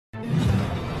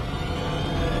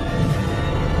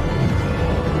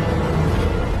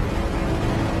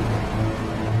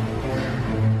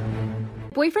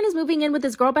boyfriend is moving in with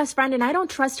his girl best friend and I don't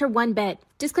trust her one bit.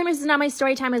 Disclaimer, this is not my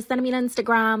story time. It's sending me on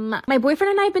Instagram. My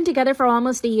boyfriend and I have been together for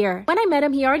almost a year. When I met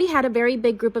him, he already had a very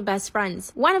big group of best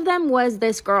friends. One of them was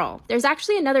this girl. There's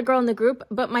actually another girl in the group,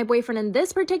 but my boyfriend and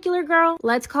this particular girl,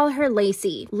 let's call her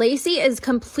Lacey. Lacey is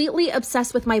completely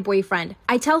obsessed with my boyfriend.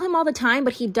 I tell him all the time,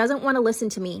 but he doesn't want to listen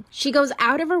to me. She goes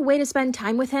out of her way to spend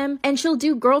time with him, and she'll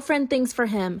do girlfriend things for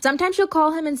him. Sometimes she'll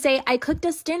call him and say, I cooked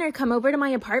us dinner, come over to my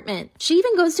apartment. She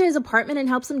even goes to his apartment and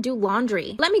helps him do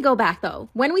laundry. Let me go back though.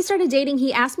 When we started dating,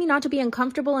 he asked me not to be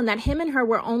uncomfortable and that him and her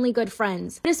were only good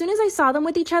friends. But as soon as I saw them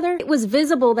with each other, it was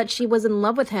visible that she was in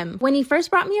love with him. When he first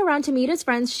brought me around to meet his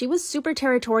friends, she was super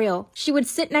territorial. She would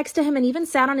sit next to him and even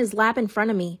sat on his lap in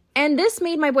front of me. And this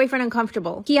made my boyfriend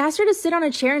uncomfortable. He asked her to sit on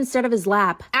a chair instead of his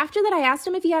lap. After that, I asked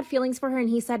him if he had feelings for her and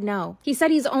he said no. He said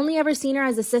he's only ever seen her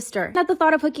as a sister. That the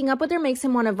thought of hooking up with her makes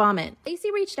him want to vomit. Lacey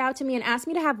reached out to me and asked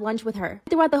me to have lunch with her.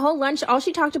 Throughout the whole lunch, all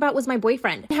she talked about was my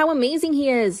boyfriend, and how amazing he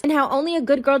is, and how only a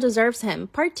good girl deserves him.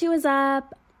 Part 2 is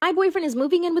up. My boyfriend is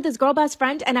moving in with his girl best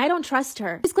friend and I don't trust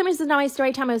her. Disclaimer, this is not my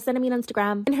story time. I was sending me on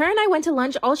Instagram. And her and I went to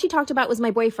lunch. All she talked about was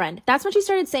my boyfriend. That's when she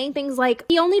started saying things like,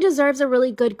 he only deserves a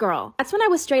really good girl. That's when I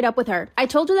was straight up with her. I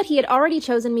told her that he had already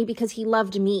chosen me because he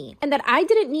loved me and that I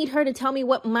didn't need her to tell me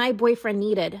what my boyfriend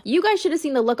needed. You guys should have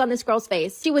seen the look on this girl's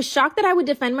face. She was shocked that I would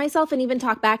defend myself and even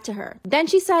talk back to her. Then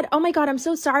she said, oh my God, I'm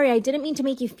so sorry. I didn't mean to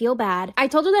make you feel bad. I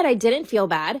told her that I didn't feel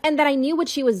bad and that I knew what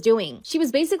she was doing. She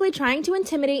was basically trying to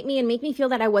intimidate me and make me feel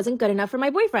that I wasn't good enough for my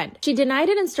boyfriend. She denied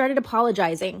it and started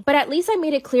apologizing, but at least I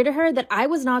made it clear to her that I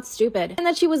was not stupid and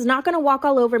that she was not going to walk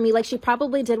all over me like she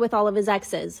probably did with all of his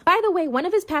exes. By the way, one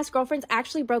of his past girlfriends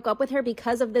actually broke up with her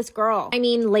because of this girl. I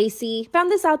mean, Lacey. Found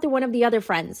this out through one of the other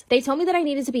friends. They told me that I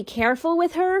needed to be careful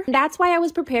with her, and that's why I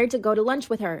was prepared to go to lunch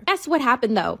with her. Guess what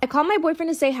happened though? I called my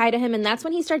boyfriend to say hi to him, and that's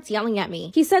when he starts yelling at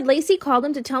me. He said Lacey called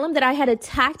him to tell him that I had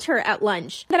attacked her at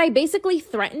lunch, that I basically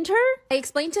threatened her. I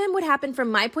explained to him what happened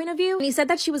from my point of view, and he said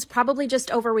that she was probably just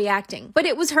overreacting. But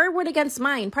it was her word against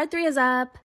mine. Part 3 is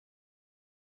up.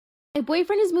 My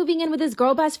boyfriend is moving in with his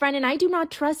girl best friend and I do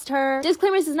not trust her.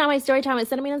 Disclaimer, this is not my story time. It's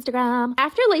sending me on Instagram.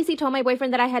 After Lacey told my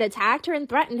boyfriend that I had attacked her and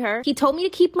threatened her, he told me to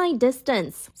keep my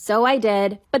distance. So I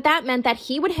did. But that meant that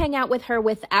he would hang out with her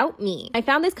without me. I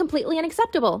found this completely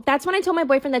unacceptable. That's when I told my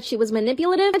boyfriend that she was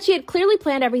manipulative and she had clearly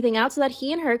planned everything out so that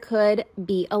he and her could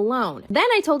be alone. Then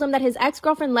I told him that his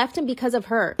ex-girlfriend left him because of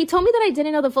her. He told me that I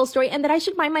didn't know the full story and that I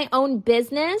should mind my own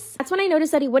business. That's when I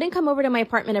noticed that he wouldn't come over to my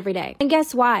apartment every day. And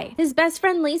guess why? His best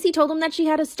friend Lacey told him that she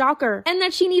had a stalker and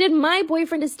that she needed my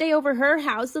boyfriend to stay over her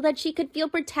house so that she could feel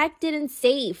protected and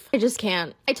safe. I just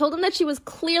can't. I told him that she was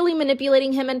clearly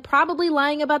manipulating him and probably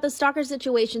lying about the stalker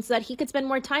situation so that he could spend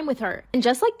more time with her. And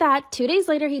just like that, 2 days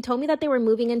later, he told me that they were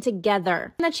moving in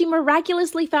together and that she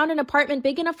miraculously found an apartment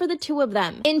big enough for the two of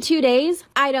them. In 2 days?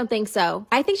 I don't think so.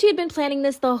 I think she had been planning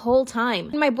this the whole time.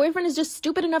 And my boyfriend is just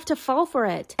stupid enough to fall for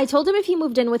it. I told him if he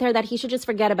moved in with her that he should just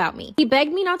forget about me. He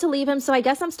begged me not to leave him, so I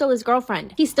guess I'm still his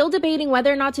girlfriend. He's still debating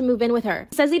whether or not to move in with her.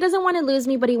 He says he doesn't want to lose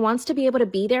me, but he wants to be able to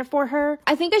be there for her.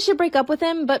 I think I should break up with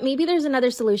him, but maybe there's another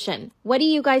solution. What do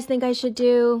you guys think I should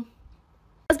do?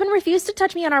 Husband refused to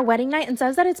touch me on our wedding night and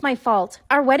says that it's my fault.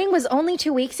 Our wedding was only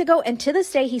 2 weeks ago and to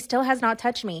this day he still has not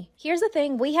touched me. Here's the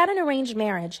thing, we had an arranged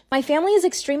marriage. My family is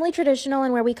extremely traditional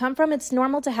and where we come from it's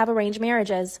normal to have arranged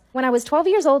marriages. When I was 12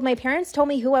 years old, my parents told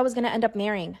me who I was going to end up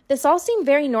marrying. This all seemed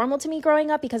very normal to me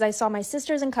growing up because I saw my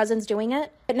sisters and cousins doing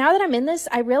it. But now that I'm in this,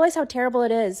 I realize how terrible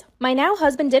it is. My now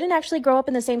husband didn't actually grow up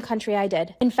in the same country I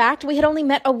did. In fact, we had only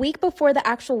met a week before the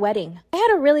actual wedding. I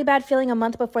had a really bad feeling a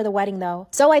month before the wedding though.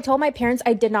 So I told my parents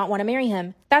I did not want to marry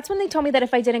him. That's when they told me that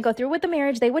if I didn't go through with the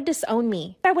marriage, they would disown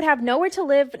me. I would have nowhere to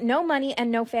live, no money,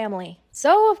 and no family.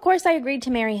 So, of course, I agreed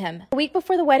to marry him. A week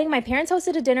before the wedding, my parents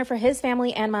hosted a dinner for his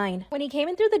family and mine. When he came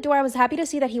in through the door, I was happy to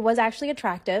see that he was actually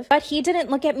attractive, but he didn't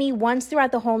look at me once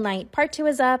throughout the whole night. Part 2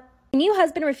 is up. My new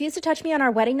husband refused to touch me on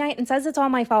our wedding night and says it's all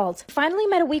my fault. We finally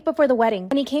met a week before the wedding.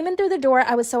 When he came in through the door,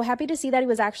 I was so happy to see that he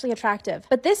was actually attractive.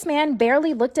 But this man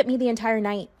barely looked at me the entire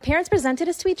night. Parents presented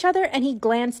us to each other and he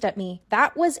glanced at me.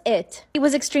 That was it. He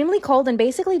was extremely cold and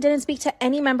basically didn't speak to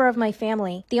any member of my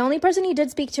family. The only person he did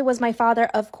speak to was my father,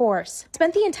 of course. I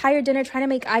spent the entire dinner trying to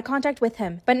make eye contact with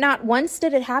him, but not once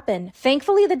did it happen.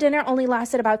 Thankfully, the dinner only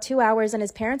lasted about 2 hours and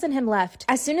his parents and him left.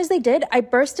 As soon as they did, I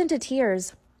burst into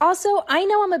tears. Also, I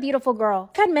know I'm a beautiful girl.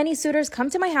 I've had many suitors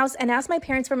come to my house and ask my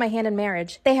parents for my hand in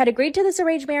marriage. They had agreed to this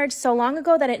arranged marriage so long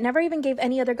ago that it never even gave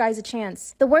any other guys a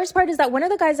chance. The worst part is that one of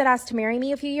the guys that asked to marry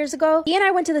me a few years ago, he and I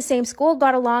went to the same school,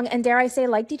 got along, and dare I say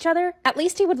liked each other. At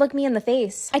least he would look me in the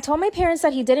face. I told my parents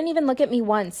that he didn't even look at me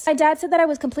once. My dad said that I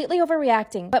was completely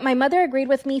overreacting, but my mother agreed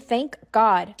with me, thank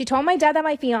God. She told my dad that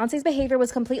my fiance's behavior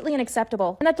was completely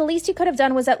unacceptable, and that the least he could have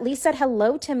done was at least said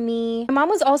hello to me. My mom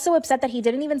was also upset that he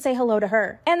didn't even say hello to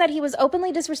her, and that he was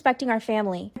openly disrespecting our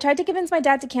family. I tried to convince my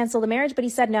dad to cancel the marriage, but he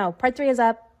said no. Part 3 is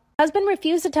up. Husband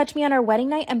refused to touch me on our wedding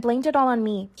night and blamed it all on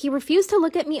me. He refused to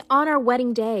look at me on our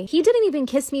wedding day. He didn't even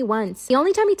kiss me once. The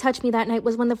only time he touched me that night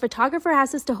was when the photographer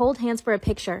asked us to hold hands for a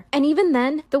picture. And even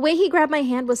then, the way he grabbed my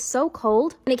hand was so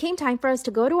cold. When it came time for us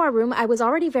to go to our room, I was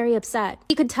already very upset.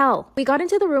 He could tell. We got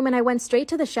into the room and I went straight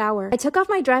to the shower. I took off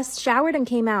my dress, showered, and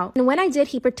came out. And when I did,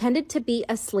 he pretended to be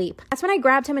asleep. That's when I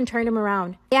grabbed him and turned him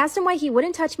around. I asked him why he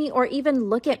wouldn't touch me or even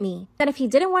look at me. That if he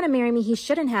didn't want to marry me, he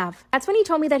shouldn't have. That's when he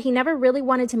told me that he never really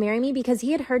wanted to marry me because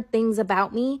he had heard things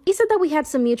about me. He said that we had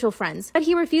some mutual friends, but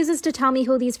he refuses to tell me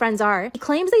who these friends are. He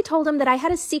claims they told him that I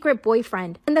had a secret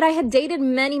boyfriend and that I had dated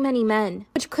many men,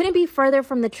 which couldn't be further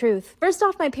from the truth. First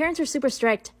off, my parents are super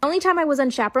strict. The only time I was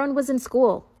unchaperoned was in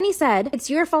school. And he said, "It's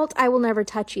your fault, I will never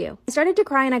touch you." I started to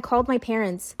cry and I called my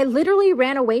parents. I literally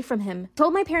ran away from him. I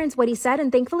told my parents what he said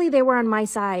and thankfully they were on my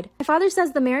side. My father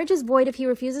says the marriage is void if he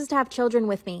refuses to have children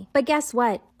with me. But guess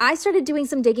what? I started doing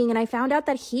some digging and I found out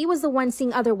that he was the one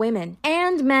seeing other women.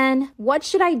 And men, what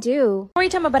should I do? Story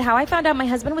time about how I found out my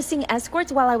husband was seeing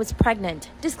escorts while I was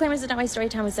pregnant. Disclaimers, it's not my story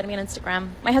time, was sent me on Instagram.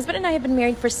 My husband and I have been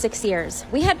married for 6 years.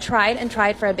 We had tried and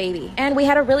tried for a baby, and we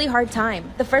had a really hard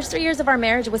time. The first 3 years of our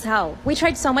marriage was hell. We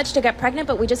tried so much to get pregnant,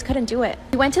 but we just couldn't do it.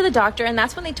 We went to the doctor, and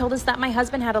that's when they told us that my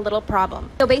husband had a little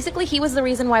problem. So basically, he was the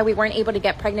reason why we weren't able to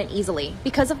get pregnant easily.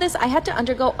 Because of this, I had to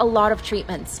undergo a lot of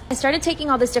treatments. I started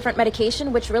taking all this different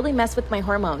medication, which really messed with my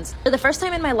hormones. For the first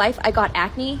time in my life, I got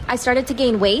acne, I started to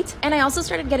gain weight, and I also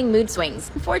started getting mood swings.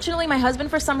 Unfortunately, my husband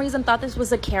for some reason thought this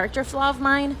was a character flaw of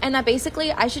mine, and that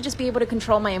basically I should just be able to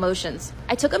control my emotions.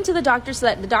 I took him to the doctor so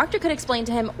that the doctor could explain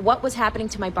to him what was happening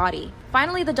to my body.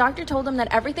 Finally, the doctor told him that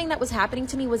everything that was happening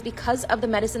to me was because of the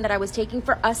medicine that I was taking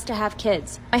for us to have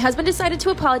kids. My husband decided to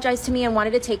apologize to me and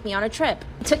wanted to take me on a trip.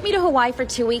 He took me to Hawaii for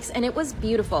 2 weeks and it was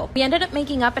beautiful. We ended up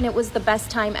making up and it was the best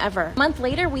time ever. A month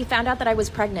later, we found out that I was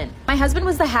pregnant. My husband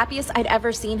was the happiest I'd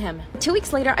ever seen him. 2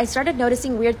 weeks later, I started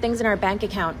noticing weird things in our bank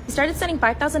account. He started sending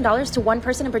 $5,000 to one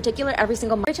person in particular every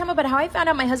single month. Story time about how I found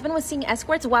out my husband was seeing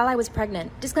escorts while I was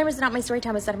pregnant. Disclaimers, not my story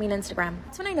time, was sent me on Instagram.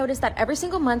 That's when I noticed that every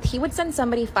single month he would send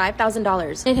somebody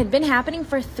 $5,000. It had been happening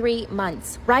for 3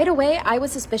 months. Right away, I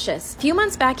was suspicious. A few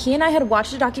months back, he and I had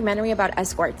watched a documentary about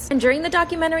escorts. And during the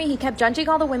documentary, he kept judging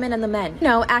all the women and the men. You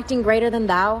know, acting greater than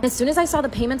thou. And as soon as I saw the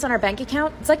payments on our bank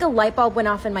account, it's like a light bulb went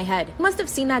off in my head. He must have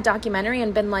seen that documentary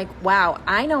and been like, wow,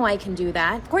 I know I can do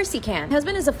that. Of course he can. My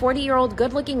husband is a 40-year-old,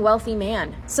 good-looking, wealthy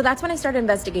man. So that's when I started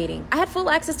investigating. I had full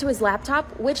access to his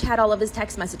laptop, which had all of his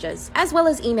text messages, as well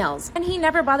as emails. And he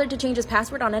never bothered to change his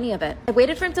password on any of it. I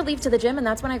waited for him to leave to the gym and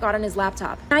that's when I got on his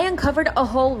laptop. I uncovered a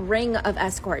whole ring of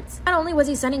escorts. Not only was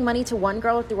he sending money to one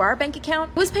girl through our bank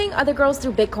account, he was paying other girls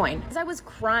through Bitcoin. As I was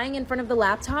crying in front of the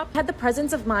laptop, I had the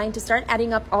presence of mind to start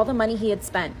adding up all the money he had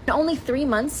spent. In only 3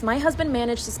 months, my husband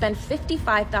managed to spend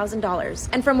 $55,000.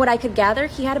 And from what I could gather,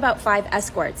 he had about 5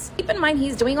 escorts. Keep in mind,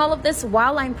 he's doing all of this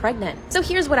while I'm pregnant. So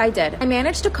here's what I did. I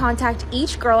managed to contact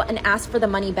each girl and ask for the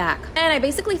money back. And I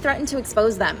basically threatened to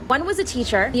expose them. One was a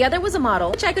teacher, the other was a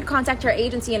model, which I could contact her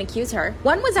agency and accuse her.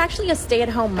 One was actually a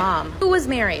stay-at-home mom who was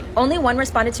married. Only one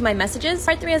responded to my messages.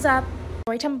 Part 3 is up.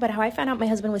 Story time about how I found out my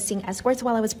husband was seeing escorts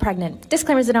while I was pregnant.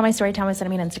 Disclaimers, that on my story time was sent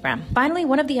me on Instagram. Finally,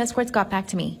 one of the escorts got back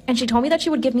to me, and she told me that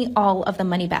she would give me all of the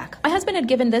money back. My husband had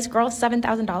given this girl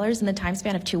 $7,000 in the time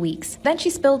span of 2 weeks. Then she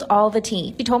spilled all the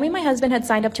tea. She told me my husband had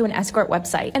signed up to an escort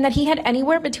website, and that he had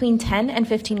anywhere between 10 and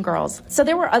 15 girls. So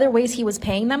there were other ways he was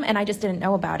paying them, and I just didn't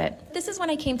know about it. This is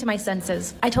when I came to my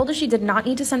senses. I told her she did not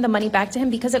need to send the money back to him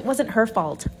because it wasn't her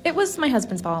fault. It was my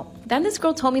husband's fault. Then this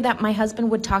girl told me that my husband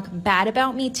would talk bad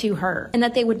about me to her, and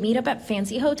that they would meet up at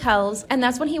fancy hotels, and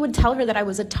that's when he would tell her that I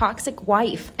was a toxic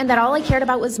wife and that all I cared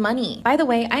about was money. By the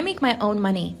way, I make my own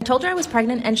money. I told her I was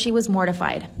pregnant and she was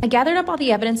mortified. I gathered up all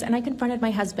the evidence and I confronted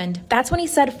my husband. That's when he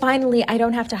said, finally, I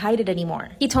don't have to hide it anymore.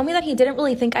 He told me that he didn't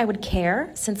really think I would care.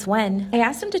 Since when? I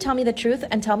asked him to tell me the truth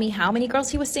and tell me how many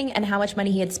girls he was seeing and how much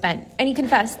money he had spent. And he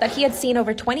confessed that he had seen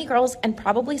over 20 girls and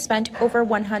probably spent over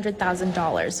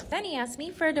 $100,000. Then he asked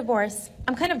me for a divorce. divorce.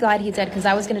 I'm kind of glad he did because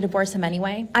I was going to divorce him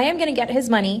anyway. I am going to get his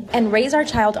money and raise our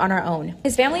child on our own.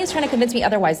 His family is trying to convince me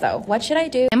otherwise though. What should I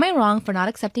do? Am I wrong for not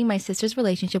accepting my sister's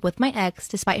relationship with my ex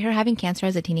despite her having cancer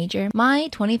as a teenager? My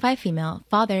 25 female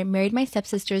father married my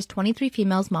stepsister's 23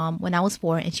 female's mom when I was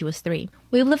 4 and she was 3.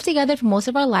 We've lived together for most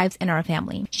of our lives in our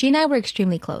family. She and I were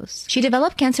extremely close. She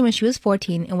developed cancer when she was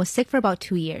 14 and was sick for about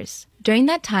 2 years. During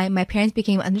that time, my parents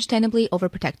became understandably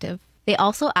overprotective. They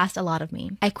also asked a lot of me.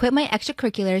 I quit my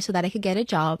extracurriculars so that I could get a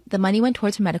job. The money went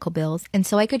towards her medical bills, and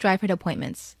so I could drive her to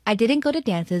appointments. I didn't go to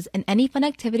dances, and any fun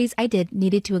activities I did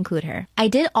needed to include her. I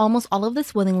did almost all of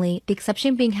this willingly, the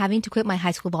exception being having to quit my high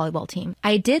school volleyball team.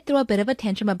 I did throw a bit of a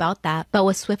tantrum about that, but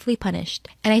was swiftly punished.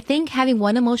 And I think having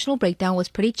one emotional breakdown was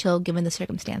pretty chill given the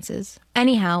circumstances.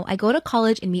 Anyhow, I go to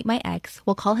college and meet my ex,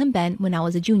 we'll call him Ben, when I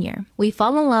was a junior. We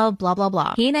fall in love, blah blah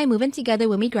blah. He and I move in together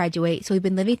when we graduate, so we've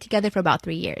been living together for about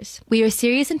 3 years. We were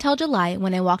serious until July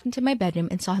when I walked into my bedroom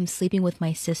and saw him sleeping with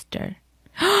my sister.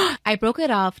 I broke it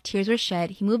off, tears were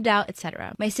shed, he moved out,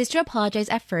 etc. My sister apologized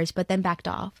at first, but then backed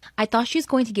off. I thought she was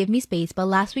going to give me space, but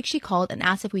last week she called and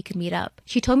asked if we could meet up.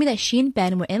 She told me that she and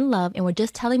Ben were in love and were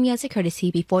just telling me as a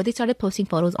courtesy before they started posting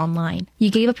photos online.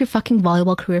 You gave up your fucking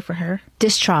volleyball career for her?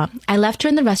 Distraught, I left her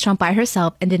in the restaurant by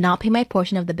herself and did not pay my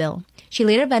portion of the bill. She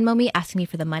later Venmoed me asking me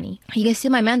for the money. You can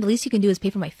steal my man, the least you can do is pay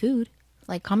for my food.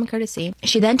 Like common courtesy.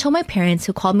 She then told my parents,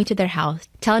 who called me to their house,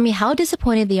 telling me how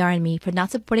disappointed they are in me for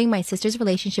not supporting my sister's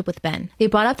relationship with Ben. They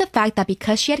brought up the fact that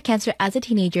because she had cancer as a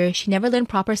teenager, she never learned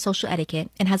proper social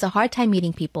etiquette and has a hard time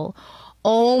meeting people.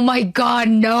 Oh my god,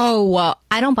 no!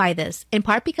 I don't buy this, in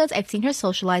part because I've seen her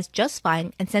socialize just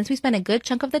fine, and since we spent a good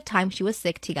chunk of the time she was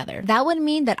sick together. That would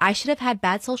mean that I should have had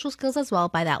bad social skills as well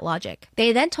by that logic.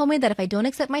 They then told me that if I don't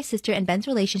accept my sister and Ben's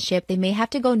relationship, they may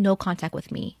have to go no contact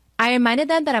with me. I reminded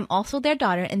them that I'm also their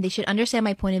daughter and they should understand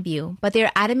my point of view, but they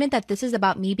are adamant that this is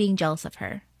about me being jealous of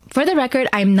her. For the record,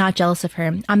 I am not jealous of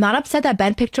her. I'm not upset that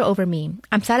Ben picked her over me.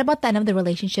 I'm sad about the end of the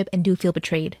relationship and do feel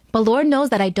betrayed. But Lord knows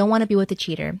that I don't want to be with a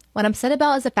cheater. What I'm sad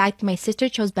about is the fact that my sister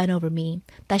chose Ben over me.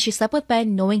 That she slept with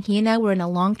Ben knowing he and I were in a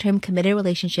long-term committed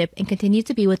relationship and continued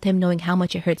to be with him knowing how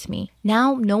much it hurts me.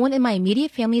 Now, no one in my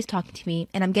immediate family is talking to me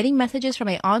and I'm getting messages from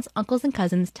my aunts, uncles, and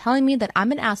cousins telling me that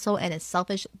I'm an asshole and a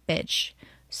selfish bitch.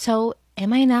 So,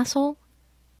 am I an asshole?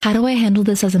 How do I handle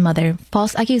this as a mother?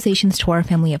 False accusations tore our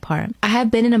family apart. I have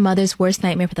been in a mother's worst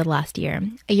nightmare for the last year.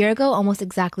 A year ago, almost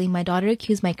exactly, my daughter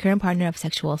accused my current partner of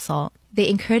sexual assault. They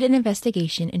incurred an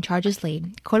investigation and charges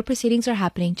laid. Court proceedings are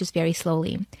happening just very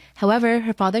slowly. However,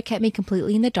 her father kept me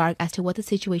completely in the dark as to what the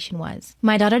situation was.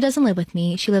 My daughter doesn't live with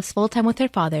me. She lives full-time with her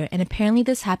father, and apparently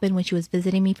this happened when she was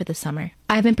visiting me for the summer.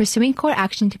 I have been pursuing court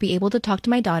action to be able to talk to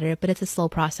my daughter, but it's a slow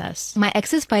process. My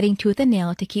ex is fighting tooth and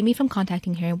nail to keep me from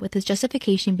contacting her, with his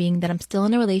justification being that I'm still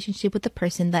in a relationship with the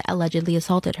person that allegedly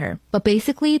assaulted her. But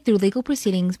basically, through legal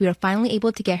proceedings, we are finally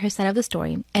able to get her side of the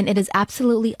story, and it is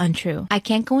absolutely untrue. I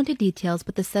can't go into details,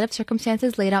 but the set of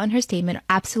circumstances laid out in her statement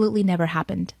absolutely never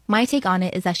happened. My take on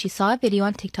it is that she saw a video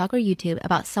on TikTok or YouTube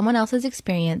about someone else's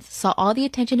experience, saw all the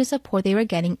attention and support they were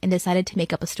getting, and decided to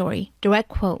make up a story. Direct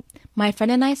quote, "My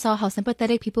friend and I saw how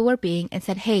sympathetic people were being and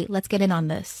said, hey, let's get in on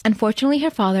this." Unfortunately,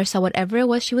 her father saw whatever it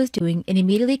was she was doing and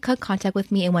immediately cut contact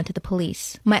with me and went to the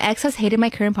police. My ex has hated my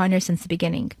current partner since the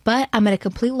beginning, but I'm at a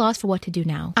complete loss for what to do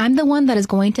now. I'm the one that is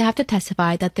going to have to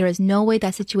testify that there is no way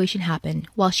that situation happened,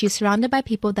 while she's surrounded by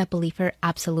people that believe her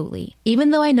absolutely.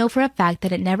 Even though I know for a fact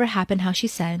that it never happened how she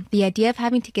said, the idea of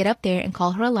having to get up there and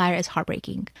call her a liar is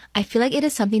heartbreaking. I feel like it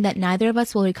is something that neither of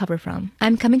us will recover from.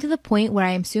 I'm coming to the point where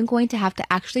I am soon going to have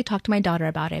to actually talk to my daughter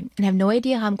about it, and have no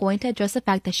idea how I'm going to address the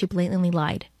fact that she blatantly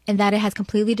lied, and that it has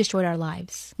completely destroyed our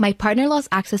lives. My partner lost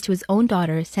access to his own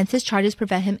daughter since his charges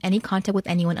prevent him any contact with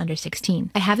anyone under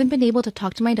 16. I haven't been able to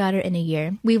talk to my daughter in a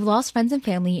year. We've lost friends and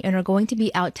family and are going to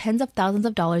be out tens of thousands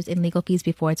of dollars in legal fees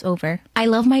before it's over. I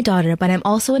love my daughter, but I'm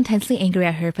also intensely angry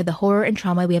at her for the horror and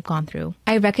trauma we have gone through.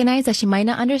 I recognize that she might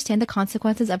not understand the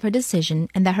consequences of her decision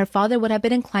and that her father would have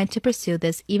been inclined to pursue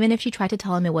this even if she tried to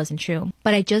tell him it wasn't true.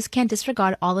 But I just can't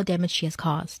disregard all the damage she has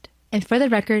caused. And for the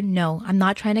record, no, I'm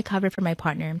not trying to cover for my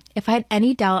partner. If I had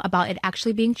any doubt about it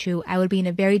actually being true, I would be in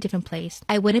a very different place.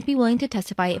 I wouldn't be willing to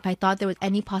testify if I thought there was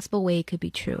any possible way it could be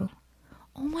true.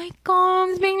 Oh my god,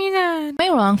 this made me sad. Am I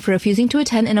wrong for refusing to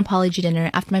attend an apology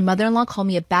dinner after my mother-in-law called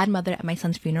me a bad mother at my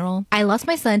son's funeral? I lost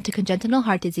my son to congenital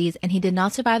heart disease and he did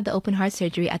not survive the open heart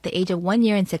surgery at the age of 1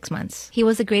 year and 6 months. He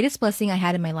was the greatest blessing I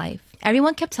had in my life.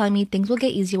 Everyone kept telling me things will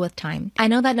get easier with time. I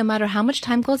know that no matter how much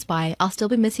time goes by, I'll still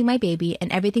be missing my baby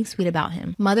and everything sweet about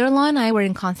him. Mother-in-law and I were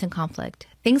in constant conflict.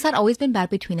 Things had always been bad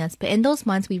between us, but in those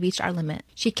months we reached our limit.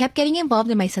 She kept getting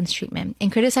involved in my son's treatment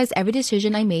and criticized every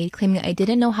decision I made, claiming I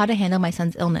didn't know how to handle my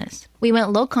son's illness. We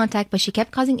went low contact, but she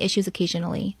kept causing issues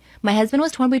occasionally. My husband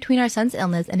was torn between our son's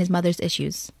illness and his mother's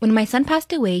issues. When my son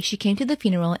passed away, she came to the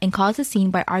funeral and caused a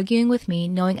scene by arguing with me,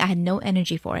 knowing I had no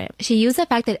energy for it. She used the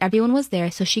fact that everyone was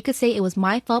there so she could say it was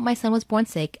my fault my son was born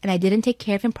sick and I didn't take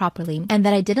care of him properly, and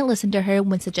that I didn't listen to her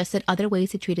when suggested other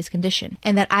ways to treat his condition,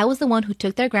 and that I was the one who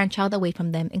took their grandchild away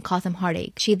from them and caused them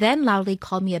heartache. She then loudly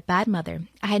called me a bad mother.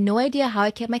 I had no idea how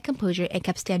I kept my composure and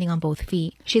kept standing on both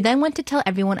feet. She then went to tell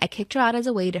everyone I kicked her out as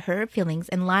a way to hurt her feelings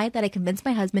and lied that I convinced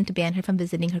my husband to ban her from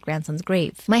visiting her grandson's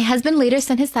grave. My husband later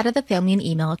sent his side of the family an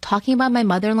email talking about my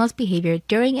mother-in-law's behavior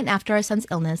during and after our son's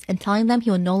illness and telling them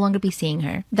he would no longer be seeing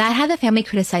her. That had the family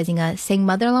criticizing us, saying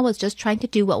mother-in-law was just trying to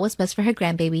do what was best for her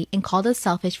grandbaby and called us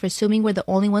selfish for assuming we're the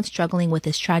only ones struggling with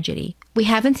this tragedy. We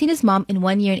haven't seen his mom in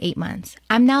 1 year and 8 months.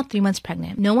 I'm now 3 months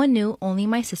pregnant. No one knew, only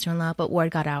my sister-in-law, but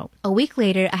word got out. A week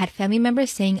later, I had family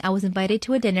members saying I was invited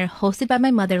to a dinner hosted by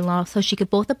my mother-in-law so she could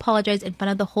both apologize in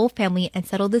front of the whole family and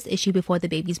settle this issue before the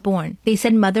baby's born. They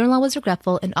said mother-in-law was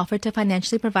regretful and offered to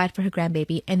financially provide for her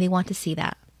grandbaby, and they want to see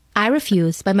that. I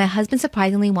refused, but my husband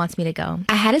surprisingly wants me to go.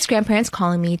 I had his grandparents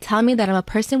calling me, telling me that I'm a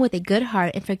person with a good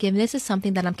heart and forgiveness is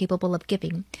something that I'm capable of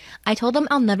giving. I told them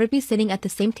I'll never be sitting at the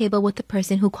same table with the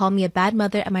person who called me a bad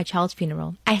mother at my child's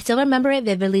funeral. I still remember it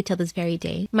vividly till this very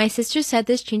day. My sister said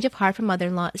this change of heart from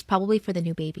mother-in-law is probably for the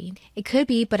new baby. It could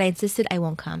be, but I insisted I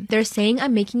won't come. They're saying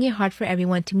I'm making it hard for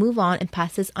everyone to move on and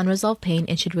past this unresolved pain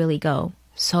and should really go.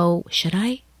 So, should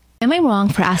I? Am I wrong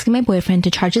for asking my boyfriend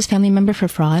to charge his family member for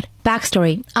fraud?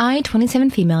 Backstory. I, 27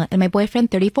 female, and my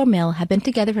boyfriend, 34 male, have been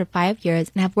together for 5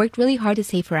 years and have worked really hard to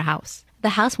save for a house.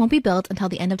 The house won't be built until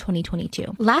the end of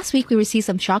 2022. Last week, we received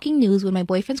some shocking news when my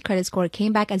boyfriend's credit score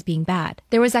came back as being bad.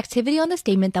 There was activity on the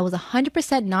statement that was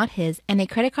 100% not his and a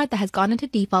credit card that has gone into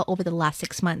default over the last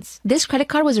 6 months. This credit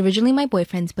card was originally my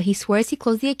boyfriend's, but he swears he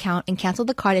closed the account and canceled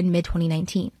the card in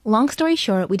mid-2019. Long story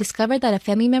short, we discovered that a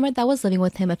family member that was living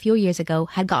with him a few years ago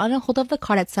had gotten a hold of the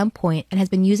card at some point and has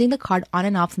been using the card on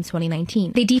and off since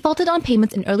 2019. They defaulted on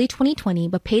payments in early 2020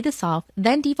 but paid this off,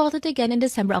 then defaulted again in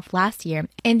December of last year,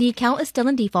 and the account is still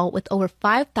in default with over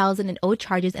 $5,000 in owed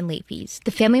charges and late fees.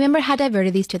 The family member had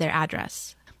diverted these to their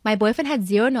address. My boyfriend had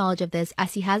zero knowledge of this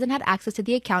as he hasn't had access to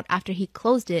the account after he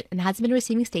closed it and hasn't been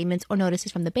receiving statements or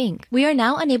notices from the bank. We are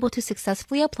now unable to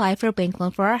successfully apply for a bank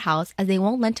loan for our house as they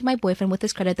won't lend to my boyfriend with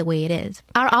his credit the way it is.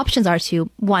 Our options are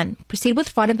to 1. Proceed with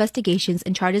fraud investigations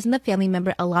and charges in the family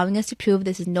member allowing us to prove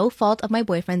this is no fault of my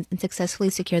boyfriend's and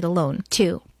successfully secure the loan.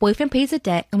 2. Boyfriend pays the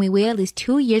debt and we wait at least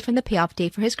 2 years from the payoff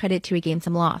date for his credit to regain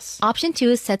some loss. Option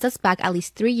 2 sets us back at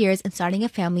least 3 years in starting a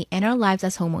family and our lives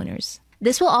as homeowners.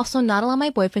 This will also not allow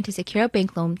my boyfriend to secure a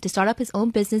bank loan to start up his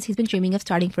own business he's been dreaming of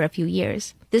starting for a few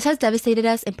years. This has devastated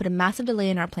us and put a massive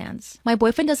delay in our plans. My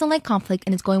boyfriend doesn't like conflict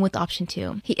and is going with option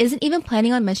 2. He isn't even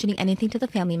planning on mentioning anything to the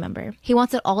family member. He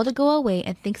wants it all to go away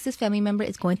and thinks this family member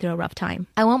is going through a rough time.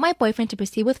 I want my boyfriend to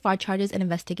proceed with fraud charges and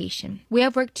investigation. We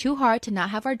have worked too hard to not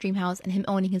have our dream house and him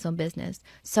owning his own business.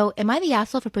 So am I the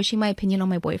asshole for pushing my opinion on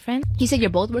my boyfriend? He said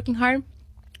you're both working hard.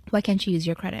 Why can't you use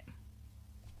your credit?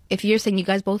 If you're saying you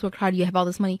guys both work hard, you have all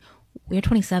this money, you're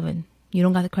 27. You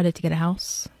don't got the credit to get a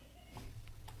house.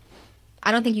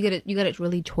 I don't think you get it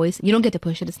really choice. You don't get to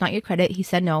push it. It's not your credit. He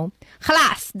said no.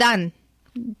 Khalas, done.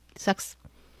 Sucks.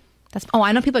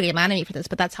 I know people get mad at me for this,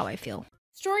 but that's how I feel.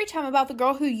 Story time about the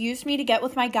girl who used me to get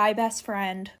with my guy best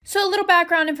friend. So a little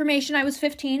background information, I was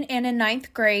 15 and in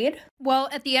 9th grade. Well,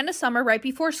 at the end of summer, right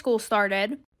before school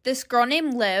started, this girl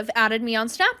named Liv added me on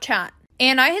Snapchat.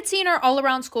 And I had seen her all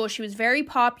around school. She was very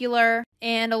popular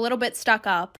and a little bit stuck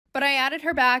up. But I added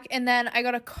her back and then I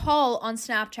got a call on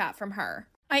Snapchat from her.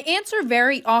 I answer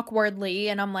very awkwardly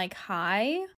and I'm like,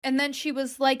 hi. And then she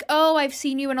was like, oh, I've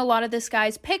seen you in a lot of this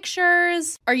guy's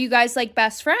pictures. Are you guys like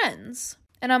best friends?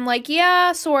 And I'm like,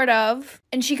 yeah, sort of.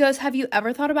 And she goes, have you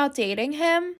ever thought about dating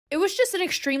him? It was just an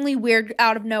extremely weird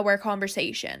out of nowhere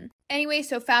conversation. Anyway,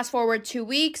 so fast forward 2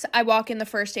 weeks, I walk in the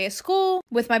first day of school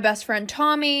with my best friend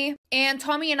Tommy, and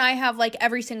Tommy and I have like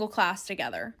every single class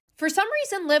together. For some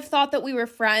reason, Liv thought that we were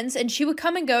friends and she would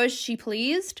come and go as she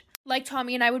pleased. Like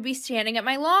Tommy and I would be standing at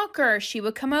my locker, she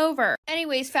would come over.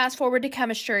 Anyways, fast forward to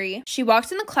chemistry. She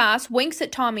walks in the class, winks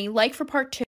at Tommy, like for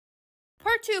part 2.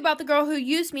 Part 2 about the girl who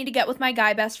used me to get with my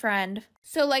guy best friend.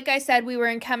 So like I said, we were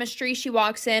in chemistry. She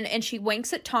walks in and she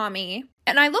winks at Tommy.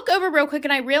 And I look over real quick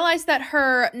and I realize that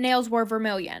her nails were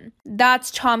vermilion.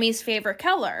 That's Tommy's favorite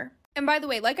color. And by the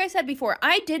way, like I said before,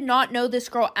 I did not know this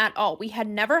girl at all. We had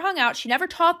never hung out. She never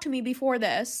talked to me before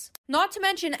this. Not to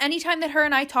mention, anytime that her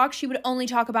and I talked, she would only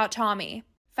talk about Tommy.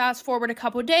 Fast forward a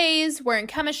couple days, we're in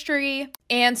chemistry,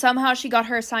 and somehow she got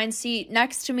her assigned seat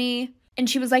next to me. And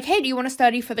she was like, hey, do you want to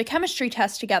study for the chemistry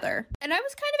test together? And I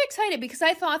was kind of excited because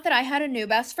I thought that I had a new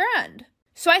best friend.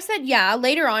 So I said, yeah.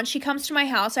 Later on, she comes to my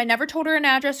house. I never told her an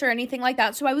address or anything like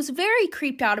that. So I was very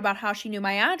creeped out about how she knew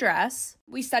my address.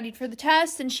 We studied for the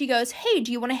test and she goes, hey,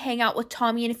 do you want to hang out with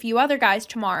Tommy and a few other guys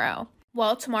tomorrow?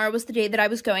 Well, tomorrow was the day that I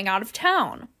was going out of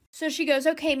town. So she goes,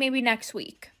 okay, maybe next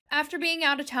week. After being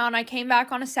out of town, I came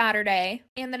back on a Saturday.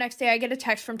 And the next day I get a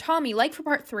text from Tommy, like for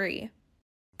part 3.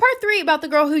 Part 3 about the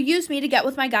girl who used me to get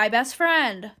with my guy best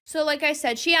friend. So like I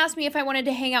said, she asked me if I wanted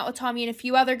to hang out with Tommy and a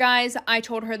few other guys. I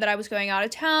told her that I was going out of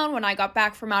town. When I got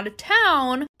back from out of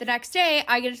town, the next day,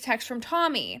 I get a text from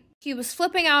Tommy. He was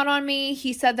flipping out on me.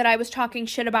 He said that I was talking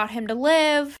shit about him to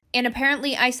Liv. And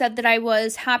apparently I said that I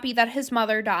was happy that his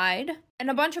mother died. And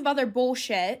a bunch of other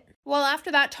bullshit. Well,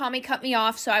 after that, Tommy cut me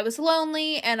off, so I was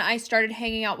lonely, and I started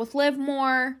hanging out with Liv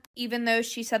more, even though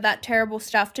she said that terrible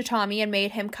stuff to Tommy and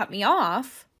made him cut me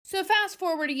off. So fast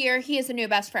forward a year, he is a new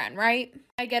best friend, right?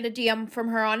 I get a DM from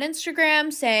her on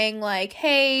Instagram saying like,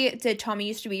 hey, did Tommy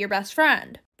used to be your best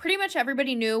friend? Pretty much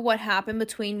everybody knew what happened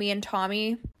between me and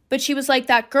Tommy. But she was like,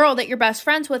 that girl that you're best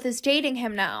friends with is dating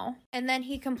him now. And then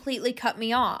he completely cut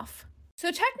me off.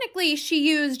 So technically, she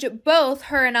used both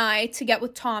her and I to get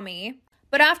with Tommy.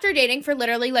 But after dating for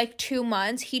literally like 2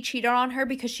 months, he cheated on her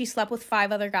because she slept with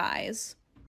 5 other guys.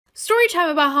 Story time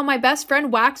about how my best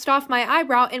friend waxed off my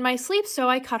eyebrow in my sleep, so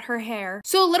I cut her hair.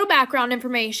 So a little background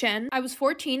information. I was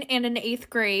 14 and in 8th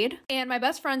grade, and my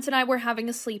best friends and I were having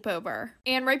a sleepover.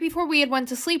 And right before we had went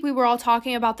to sleep, we were all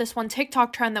talking about this one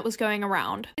TikTok trend that was going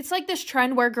around. It's like this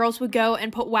trend where girls would go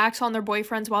and put wax on their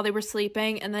boyfriends while they were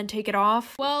sleeping and then take it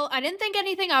off. Well, I didn't think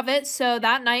anything of it, so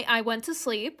that night I went to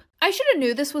sleep. I should have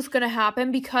knew this was gonna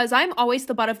happen because I'm always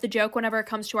the butt of the joke whenever it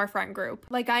comes to our friend group.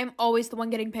 Like, I'm always the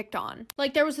one getting picked on.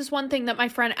 Like, there was this one thing that my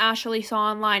friend Ashley saw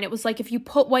online. It was like, if you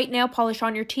put white nail polish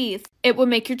on your teeth, it would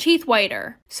make your teeth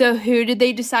whiter. So who did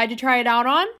they decide to try it out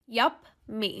on? Yup,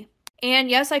 me.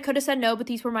 And yes, I could have said no, but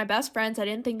these were my best friends. I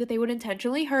didn't think that they would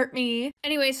intentionally hurt me.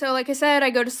 Anyway, so like I said, I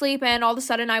go to sleep and all of a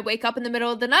sudden I wake up in the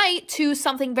middle of the night to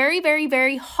something very, very,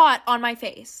 very hot on my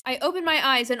face. I open my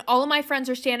eyes and all of my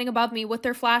friends are standing above me with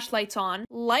their flashlights on.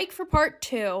 Like for part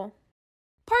 2.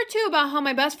 Part 2 about how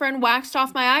my best friend waxed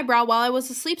off my eyebrow while I was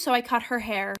asleep, so I cut her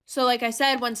hair. So like I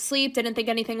said, went to sleep, didn't think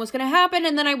anything was gonna happen,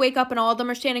 and then I wake up and all of them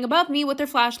are standing above me with their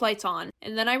flashlights on.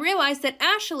 And then I realized that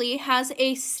Ashley has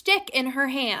a stick in her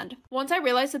hand. Once I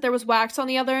realized that there was wax on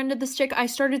the other end of the stick, I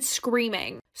started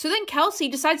screaming. So then Kelsey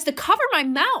decides to cover my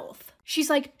mouth. She's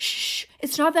like, shh,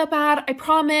 it's not that bad, I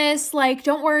promise, like,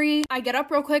 don't worry. I get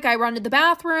up real quick, I run to the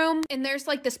bathroom, and there's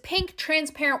like this pink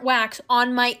transparent wax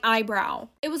on my eyebrow.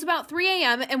 It was about 3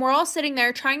 a.m. and we're all sitting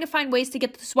there trying to find ways to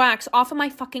get this wax off of my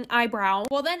fucking eyebrow.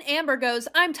 Well, then Amber goes,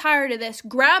 I'm tired of this,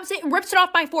 grabs it and rips it off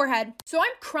my forehead. So I'm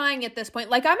crying at this point.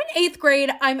 Like, I'm in 8th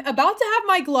grade, I'm about to have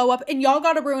my glow up, and y'all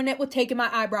gotta ruin it with taking my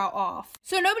eyebrow off.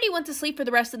 So nobody went to sleep for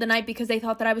the rest of the night because they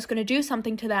thought that I was gonna do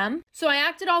something to them. So I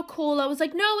acted all cool. I was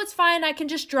like, no, it's fine, I can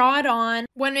just draw it on.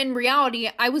 When in reality,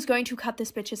 I was going to cut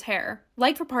this bitch's hair.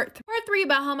 Like for part 3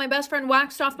 about how my best friend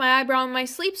waxed off my eyebrow in my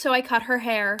sleep, so I cut her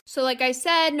hair. So like I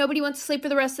said, nobody went to sleep for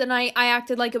the rest of the night. I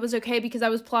acted like it was okay because I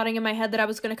was plotting in my head that I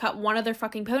was gonna cut one of their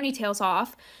fucking ponytails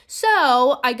off.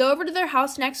 So I go over to their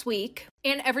house next week,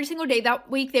 and every single day that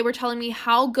week they were telling me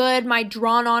how good my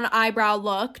drawn on eyebrow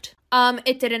looked.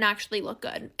 It didn't actually look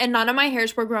good, and none of my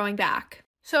hairs were growing back.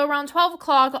 So around 12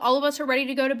 o'clock, all of us are ready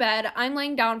to go to bed. I'm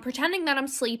laying down pretending that I'm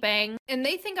sleeping, and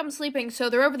they think I'm sleeping, so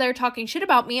they're over there talking shit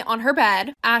about me on her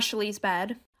bed, Ashley's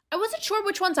bed. I wasn't sure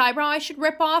which one's eyebrow I should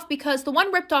rip off because the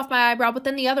one ripped off my eyebrow, but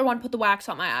then the other one put the wax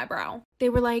on my eyebrow. They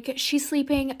were like, she's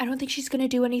sleeping. I don't think she's gonna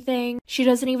do anything. She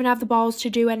doesn't even have the balls to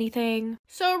do anything.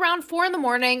 So around 4 in the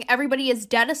morning, everybody is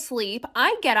dead asleep.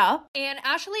 I get up, and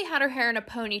Ashley had her hair in a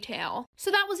ponytail.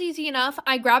 So that was easy enough.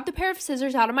 I grabbed a pair of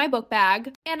scissors out of my book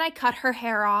bag, and I cut her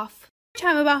hair off.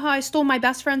 Time about how I stole my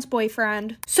best friend's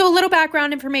boyfriend. So a little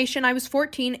background information, I was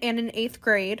 14 and in 8th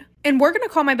grade, and we're gonna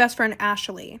call my best friend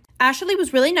Ashley. Ashley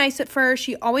was really nice at first.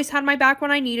 She always had my back when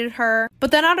I needed her,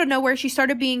 but then out of nowhere, she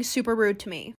started being super rude to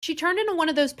me. She turned into one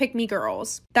of those pick-me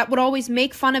girls that would always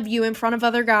make fun of you in front of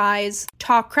other guys,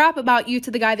 talk crap about you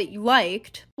to the guy that you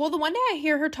liked. Well, the one day I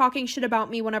hear her talking shit about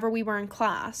me whenever we were in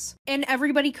class, and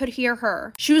everybody could hear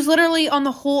her. She was literally on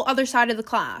the whole other side of the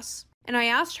class. And I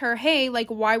asked her, hey, like,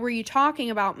 why were you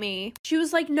talking about me? She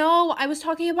was like, no, I was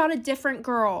talking about a different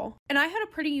girl. And I had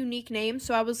a pretty unique name,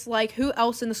 so I was like, who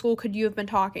else in the school could you have been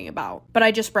talking about? But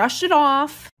I just brushed it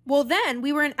off. Well, then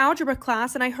we were in algebra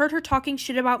class and I heard her talking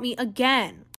shit about me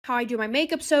again. how I do my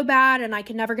makeup so bad and I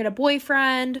can never get a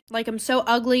boyfriend, like I'm so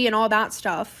ugly and all that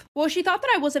stuff. Well, she thought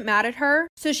that I wasn't mad at her,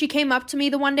 so she came up to me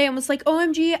the one day and was like,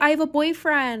 OMG, I have a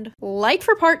boyfriend. Like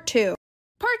for part 2.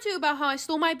 Part 2 about how I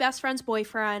stole my best friend's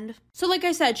boyfriend. So like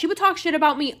I said, she would talk shit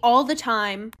about me all the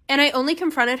time, and I only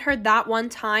confronted her that one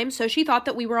time, so she thought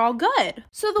that we were all good.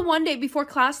 So the one day before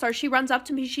class starts, she runs up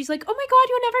to me, she's like, oh my god,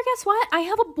 you'll never guess what? I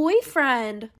have a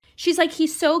boyfriend. She's like,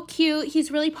 he's so cute,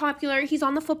 he's really popular, he's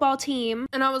on the football team.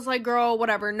 And I was like, girl,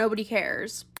 whatever, nobody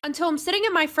cares. Until I'm sitting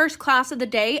in my first class of the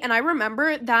day, and I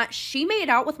remember that she made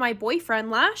out with my boyfriend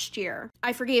last year.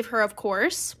 I forgave her, of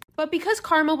course. But because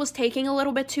karma was taking a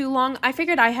little bit too long, I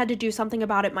figured I had to do something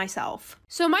about it myself.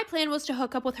 So my plan was to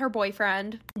hook up with her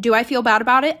boyfriend. Do I feel bad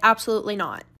about it? Absolutely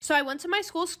not. So I went to my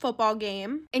school's football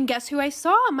game, and guess who I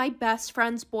saw? My best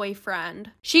friend's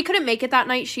boyfriend. She couldn't make it that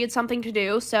night, she had something to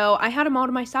do, so I had him all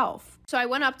to myself. So I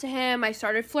went up to him, I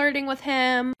started flirting with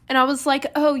him, and I was like,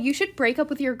 oh, you should break up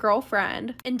with your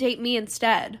girlfriend and date me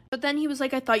instead. But then he was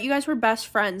like, I thought you guys were best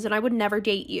friends and I would never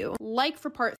date you. Like for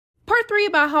part 3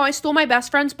 about how I stole my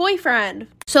best friend's boyfriend.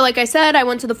 So like I said, I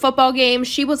went to the football game.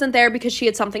 She wasn't there because she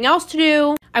had something else to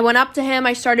do. I went up to him.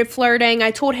 I started flirting.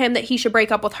 I told him that he should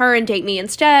break up with her and date me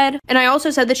instead. And I also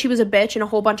said that she was a bitch and a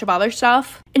whole bunch of other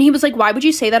stuff. And he was like, why would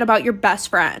you say that about your best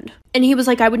friend? And he was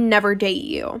like, I would never date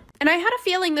you. And I had a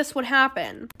feeling this would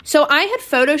happen. So I had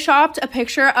photoshopped a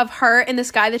picture of her and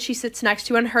this guy that she sits next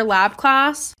to in her lab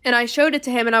class. And I showed it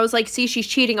to him and I was like, see, she's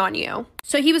cheating on you.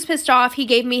 So he was pissed off. He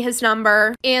gave me his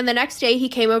number. And the next day he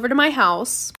came over to my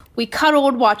house. We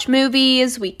cuddled, watched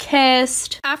movies, we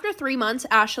kissed. After 3 months,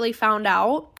 Ashley found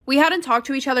out. We hadn't talked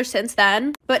to each other since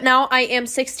then, but now I am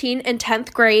 16 in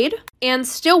 10th grade and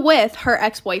still with her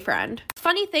ex-boyfriend.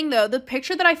 Funny thing though, the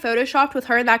picture that I photoshopped with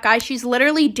her and that guy, she's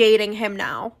literally dating him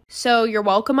now. So you're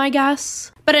welcome, I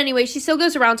guess. But anyway, she still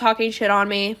goes around talking shit on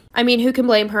me. I mean, who can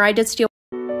blame her? I did steal.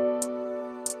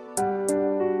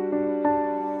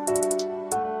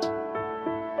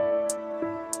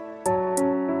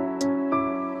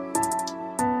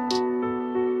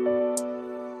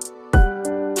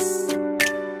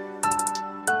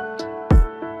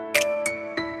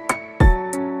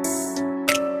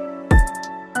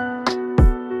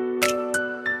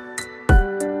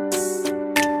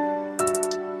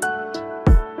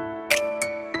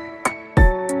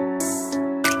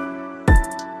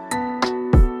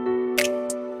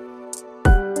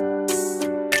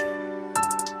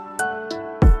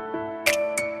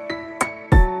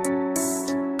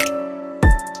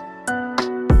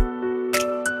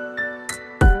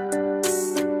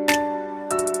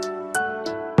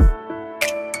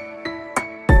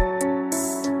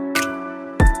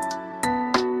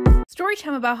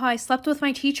 Storytime about how I slept with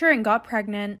my teacher and got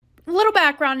pregnant. A little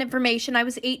background information, I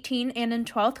was 18 and in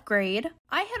 12th grade.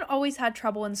 I had always had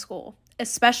trouble in school,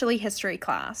 especially history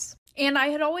class. And I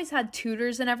had always had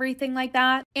tutors and everything like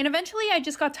that. And eventually I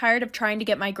just got tired of trying to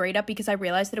get my grade up because I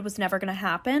realized that it was never going to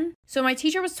happen. So my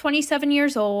teacher was 27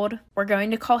 years old. We're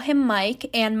going to call him Mike.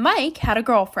 And Mike had a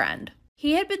girlfriend.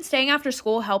 He had been staying after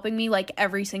school helping me like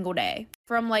every single day.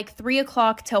 From like 3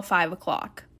 o'clock till 5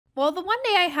 o'clock. Well, the one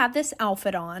day I had this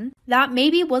outfit on that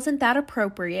maybe wasn't that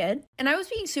appropriate, and I was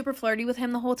being super flirty with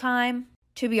him the whole time.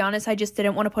 To be honest, I just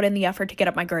didn't want to put in the effort to get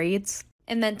up my grades.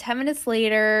 And then 10 minutes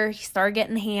later, he started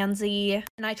getting handsy,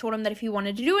 and I told him that if he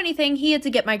wanted to do anything, he had to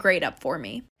get my grade up for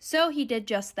me. So he did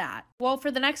just that. Well,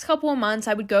 for the next couple of months,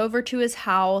 I would go over to his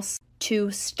house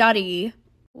to study.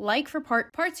 Like for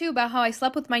part 2 about how I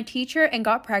slept with my teacher and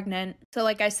got pregnant. So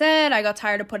like I said, I got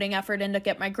tired of putting effort in to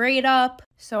get my grade up.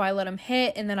 So I let him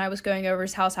hit and then I was going over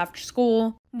his house after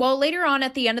school. Well, later on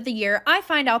at the end of the year, I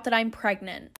find out that I'm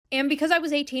pregnant. And because I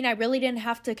was 18, I really didn't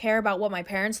have to care about what my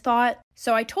parents thought.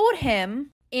 So I told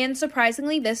him, and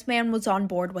surprisingly, this man was on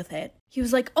board with it. He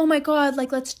was like, oh my god,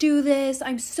 like let's do this.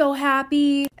 I'm so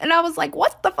happy. And I was like,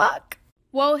 what the fuck?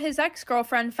 Well, his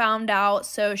ex-girlfriend found out,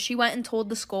 so she went and told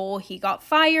the school. He got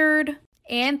fired,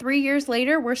 and 3 years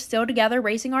later, we're still together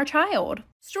raising our child.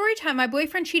 Storytime, my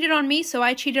boyfriend cheated on me, so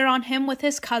I cheated on him with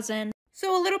his cousin.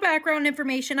 So a little background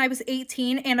information, I was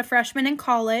 18 and a freshman in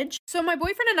college. So my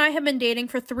boyfriend and I have been dating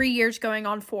for 3 years going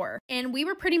on 4. And we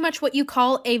were pretty much what you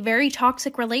call a very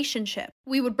toxic relationship.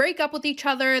 We would break up with each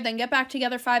other, then get back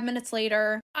together 5 minutes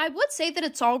later. I would say that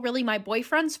it's all really my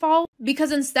boyfriend's fault,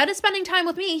 because instead of spending time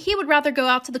with me, he would rather go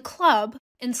out to the club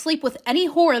and sleep with any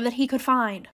whore that he could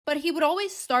find. But he would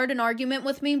always start an argument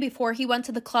with me before he went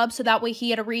to the club so that way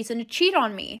he had a reason to cheat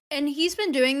on me. And he's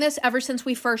been doing this ever since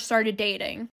we first started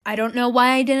dating. I don't know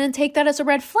why I didn't take that as a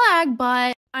red flag,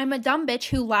 but I'm a dumb bitch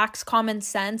who lacks common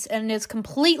sense and is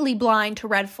completely blind to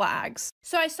red flags.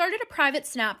 So I started a private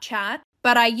Snapchat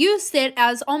but I used it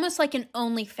as almost like an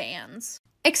OnlyFans.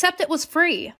 Except it was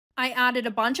free. I added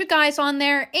a bunch of guys on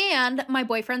there and my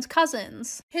boyfriend's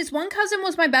cousins. His one cousin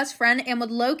was my best friend and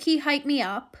would low-key hype me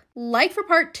up. Like for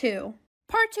part 2.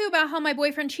 Part 2 about how my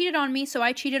boyfriend cheated on me, so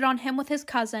I cheated on him with his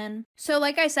cousin. So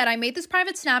like I said, I made this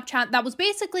private Snapchat that was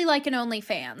basically like an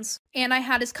OnlyFans. And I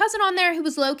had his cousin on there who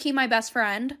was low-key my best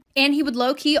friend. And he would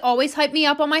low-key always hype me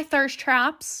up on my thirst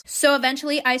traps. So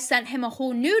eventually I sent him a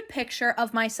whole nude picture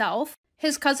of myself.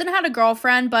 His cousin had a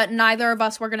girlfriend, but neither of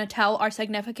us were going to tell our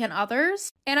significant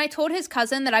others. And I told his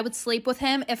cousin that I would sleep with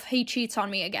him if he cheats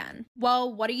on me again.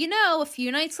 Well, what do you know? A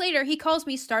few nights later, he calls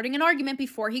me starting an argument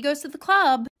before he goes to the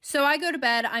club. So I go to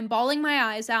bed, I'm bawling my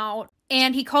eyes out,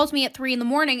 and he calls me at 3 in the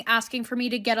morning asking for me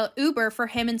to get an Uber for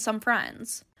him and some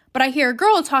friends. But I hear a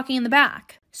girl talking in the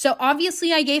back. So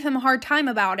obviously I gave him a hard time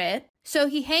about it. So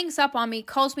he hangs up on me,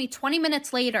 calls me 20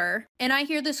 minutes later, and I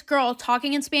hear this girl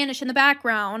talking in Spanish in the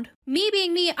background. Me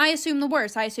being me, I assume the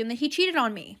worst. I assume that he cheated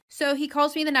on me. So he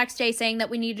calls me the next day saying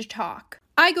that we need to talk.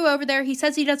 I go over there. He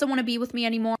says he doesn't want to be with me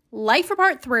anymore. Life for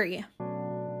part 3.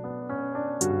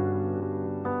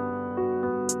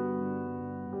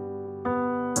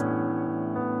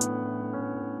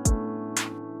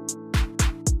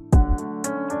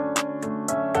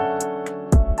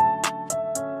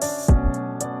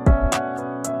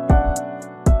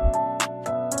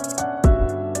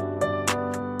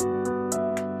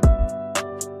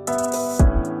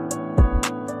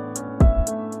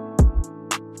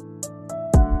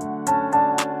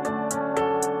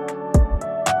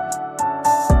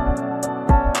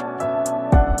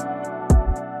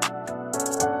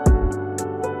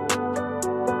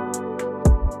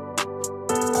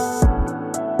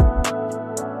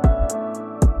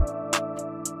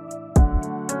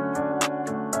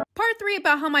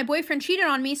 About how my boyfriend cheated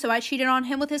on me, so I cheated on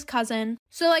him with his cousin.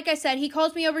 So like I said, he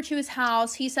calls me over to his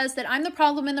house. He says that I'm the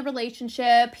problem in the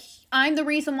relationship. I'm the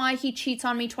reason why he cheats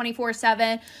on me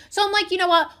 24/7. So I'm like, you know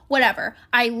what? Whatever.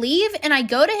 I leave and I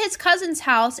go to his cousin's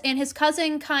house, and his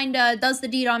cousin kind of does the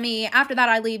deed on me. After that,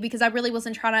 I leave because I really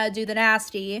wasn't trying to do the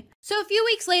nasty. So a few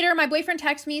weeks later, my boyfriend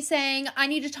texts me saying, I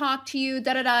need to talk to you,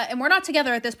 da-da-da. And we're not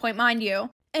together at this point, mind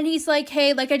you. And he's like,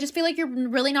 hey, like, I just feel like you're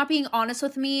really not being honest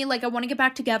with me. Like, I want to get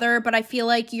back together, but I feel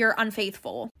like you're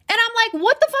unfaithful. And I'm like,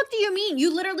 what the fuck do you mean?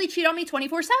 You literally cheat on me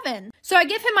 24/7. So I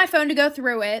give him my phone to go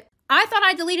through it. I thought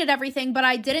I deleted everything, but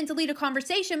I didn't delete a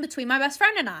conversation between my best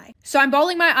friend and I. So I'm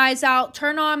bawling my eyes out,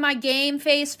 turn on my game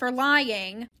face for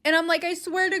lying. And I'm like, I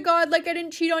swear to God, like, I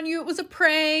didn't cheat on you. It was a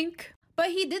prank. But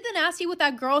he did the nasty with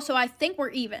that girl, so I think we're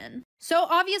even. So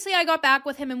obviously I got back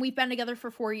with him and we've been together for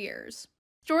 4 years.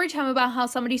 Story time about how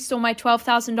somebody stole my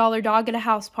 $12,000 dog at a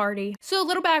house party. So a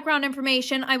little background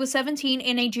information, I was 17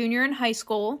 and a junior in high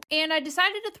school, and I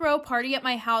decided to throw a party at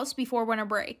my house before winter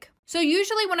break. So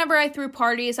usually whenever I threw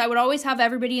parties, I would always have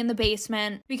everybody in the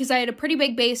basement because I had a pretty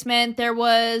big basement. There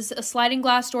was a sliding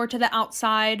glass door to the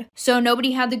outside, so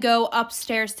nobody had to go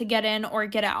upstairs to get in or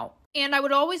get out. And I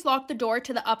would always lock the door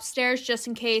to the upstairs just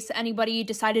in case anybody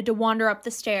decided to wander up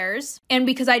the stairs. And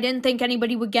because I didn't think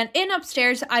anybody would get in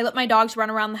upstairs, I let my dogs run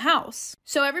around the house.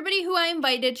 So everybody who I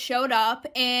invited showed up,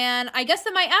 and I guess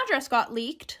that my address got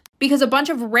leaked because a bunch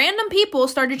of random people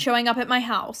started showing up at my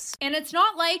house. And it's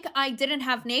not like I didn't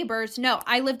have neighbors. No,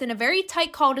 I lived in a very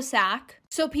tight cul-de-sac.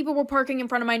 So people were parking in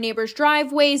front of my neighbors'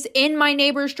 driveways, in my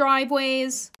neighbors'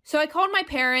 driveways. So I called my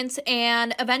parents,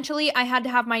 and eventually I had to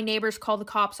have my neighbors call the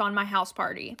cops on my house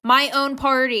party. My own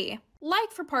party.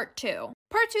 Like for part 2.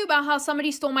 Part 2 about how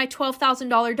somebody stole my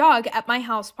 $12,000 dog at my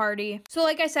house party. So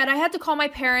like I said, I had to call my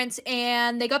parents,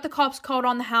 and they got the cops called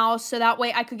on the house so that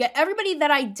way I could get everybody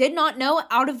that I did not know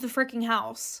out of the freaking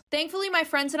house. Thankfully, my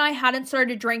friends and I hadn't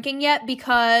started drinking yet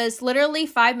because literally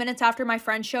 5 minutes after my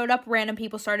friends showed up, random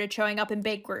people started showing up in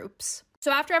big groups. So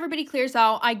after everybody clears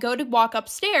out, I go to walk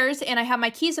upstairs and I have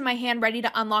my keys in my hand ready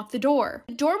to unlock the door.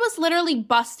 The door was literally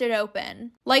busted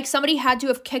open. Like somebody had to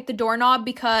have kicked the doorknob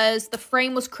because the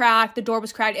frame was cracked, the door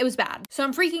was cracked, it was bad. So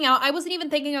I'm freaking out. I wasn't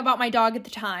even thinking about my dog at the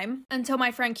time until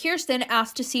my friend Kirsten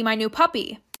asked to see my new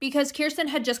puppy because Kirsten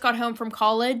had just got home from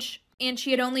college and she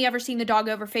had only ever seen the dog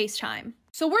over FaceTime.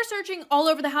 So we're searching all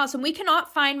over the house and we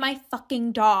cannot find my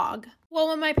fucking dog. Well,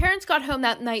 when my parents got home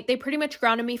that night, they pretty much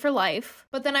grounded me for life.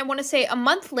 But then I want to say a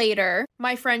month later,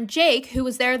 my friend Jake, who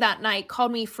was there that night,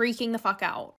 called me freaking the fuck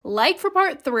out. Like for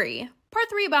part 3. Part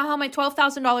 3 about how my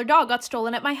 $12,000 dog got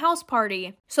stolen at my house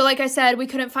party. So like I said, we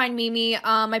couldn't find Mimi.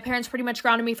 My parents pretty much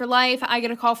grounded me for life. I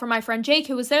get a call from my friend Jake,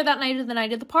 who was there that night of the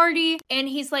night of the party. And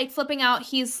he's like flipping out.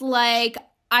 He's like,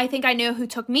 I think I know who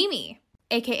took Mimi,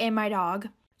 aka my dog.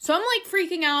 So I'm like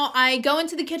freaking out. I go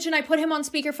into the kitchen, I put him on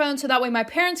speakerphone so that way my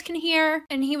parents can hear.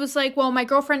 And he was like, well, my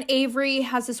girlfriend Avery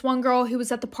has this one girl who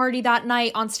was at the party that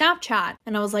night on Snapchat.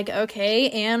 And I was like,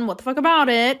 okay, and what the fuck about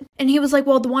it? And he was like,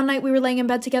 well, the one night we were laying in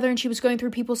bed together and she was going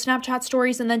through people's Snapchat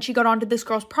stories and then she got onto this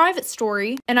girl's private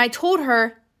story. And I told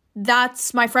her,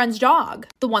 that's my friend's dog,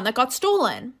 the one that got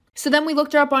stolen. So then we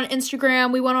looked her up on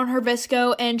Instagram, we went on her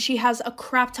Visco, and she has a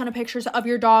crap ton of pictures of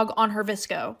your dog on her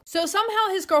Visco. So somehow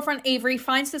his girlfriend Avery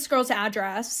finds this girl's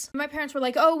address. My parents were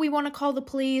like, oh, we want to call the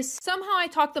police. Somehow I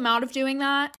talked them out of doing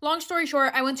that. Long story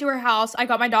short, I went to her house, I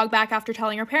got my dog back after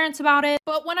telling her parents about it,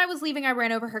 but when I was leaving, I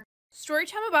ran over her. Story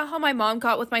time about how my mom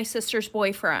got with my sister's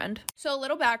boyfriend. So a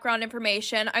little background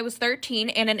information. I was 13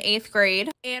 and in 8th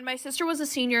grade, and my sister was a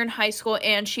senior in high school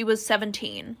and she was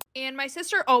 17. And my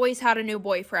sister always had a new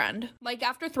boyfriend. Like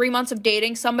after 3 months of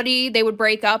dating somebody, they would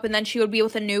break up and then she would be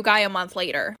with a new guy a month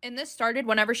later. And this started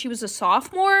whenever she was a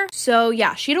sophomore. So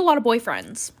yeah, she had a lot of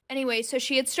boyfriends. Anyway, so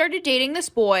she had started dating this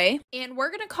boy, and we're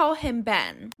gonna call him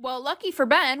Ben. Well, lucky for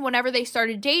Ben, whenever they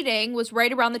started dating was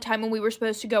right around the time when we were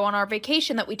supposed to go on our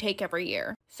vacation that we take every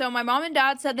year. So my mom and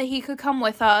dad said that he could come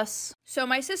with us. So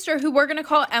my sister, who we're gonna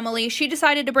call Emily, she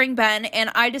decided to bring Ben, and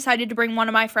I decided to bring one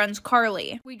of my friends,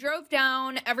 Carly. We drove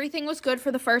down, everything was good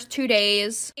for the first 2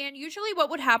 days, and usually what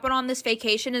would happen on this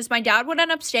vacation is my dad would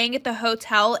end up staying at the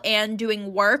hotel and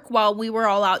doing work while we were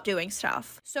all out doing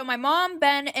stuff. So my mom,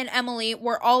 Ben, and Emily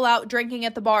were all out drinking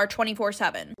at the bar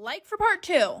 24/7. Like for part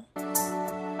 2.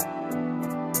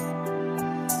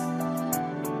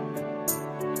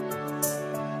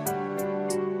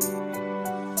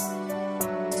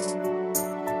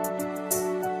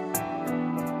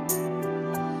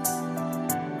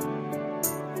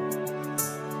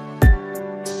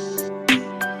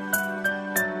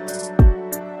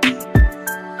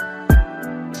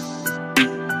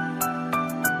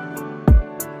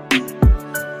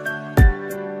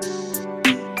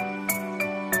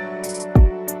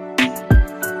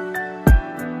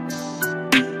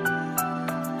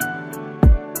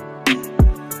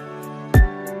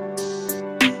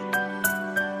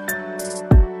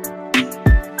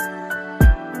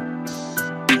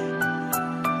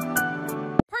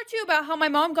 About how my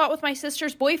mom got with my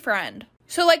sister's boyfriend.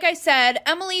 So like I said,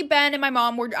 Emily, Ben, and my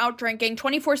mom were out drinking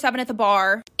 24/7 at the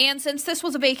bar. And since this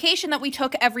was a vacation that we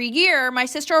took every year, my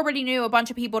sister already knew a bunch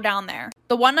of people down there.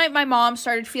 The one night my mom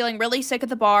started feeling really sick at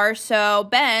the bar, so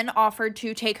Ben offered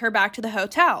to take her back to the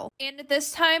hotel. And at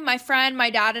this time, my friend, my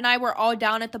dad, and I were all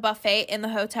down at the buffet in the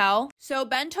hotel. So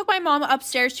Ben took my mom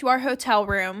upstairs to our hotel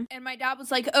room, and my dad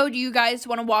was like, oh, do you guys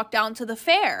want to walk down to the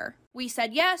fair? We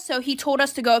said yes, so he told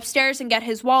us to go upstairs and get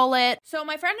his wallet. So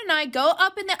my friend and I go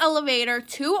up in the elevator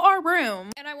to our room,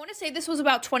 and I want to say this was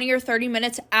about 20 or 30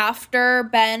 minutes after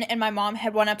Ben and my mom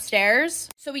had went upstairs.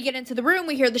 So we get into the room,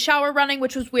 we hear the shower running,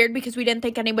 which was weird because we didn't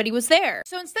think anybody was there.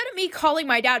 So instead of me calling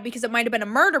my dad because it might have been a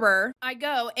murderer, I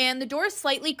go, and the door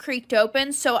slightly creaked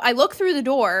open, so I look through the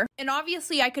door, and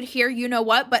obviously I could hear you know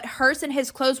what, but hers and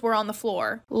his clothes were on the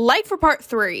floor. Like for part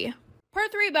 3.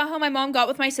 Part 3 about how my mom got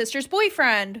with my sister's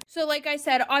boyfriend. So like I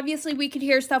said, obviously we could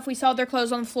hear stuff. We saw their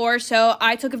clothes on the floor, so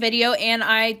I took a video and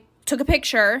I took a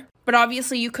picture. But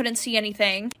obviously you couldn't see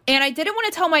anything. And I didn't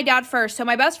want to tell my dad first. So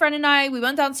my best friend and I, we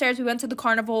went downstairs, we went to the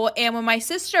carnival. And when my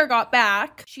sister got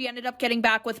back, she ended up getting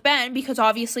back with Ben because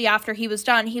obviously after he was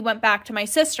done, he went back to my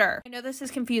sister. I know this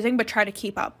is confusing, but try to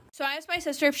keep up. So I asked my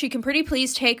sister if she can pretty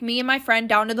please take me and my friend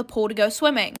down to the pool to go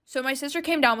swimming. So my sister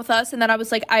came down with us, and then I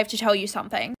was like, I have to tell you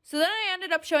something. So then I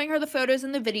ended up showing her the photos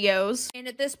and the videos, and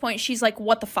at this point she's like,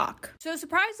 what the fuck? So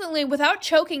surprisingly, without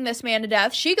choking this man to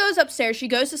death, she goes upstairs, she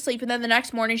goes to sleep, and then the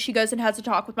next morning she goes and has a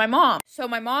talk with my mom. So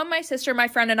my mom, my sister, my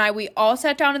friend, and I, we all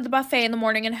sat down at the buffet in the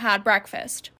morning and had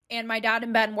breakfast. And my dad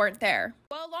and Ben weren't there.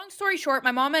 Well, long story short,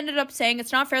 my mom ended up saying,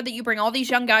 it's not fair that you bring all these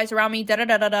young guys around me,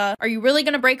 da-da-da-da-da. Are you really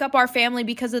gonna break up our family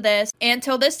because of this? And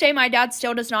till this day, my dad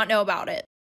still does not know about it.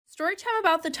 Story time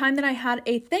about the time that I had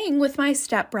a thing with my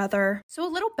stepbrother. So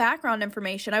a little background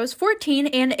information. I was 14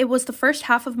 and it was the first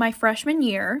half of my freshman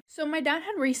year. So my dad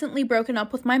had recently broken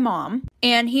up with my mom,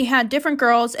 and he had different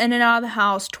girls in and out of the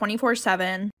house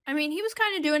 24/7. I mean, he was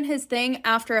kind of doing his thing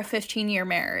after a 15-year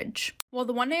marriage. Well,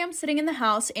 the one day I'm sitting in the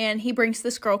house and he brings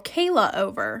this girl, Kayla,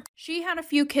 over. She had a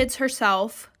few kids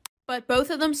herself, but both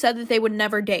of them said that they would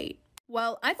never date.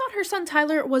 Well, I thought her son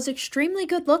Tyler was extremely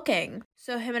good looking.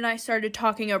 So him and I started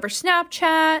talking over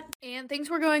Snapchat, and things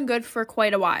were going good for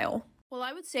quite a while. Well,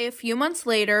 I would say a few months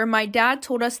later, my dad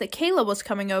told us that Kayla was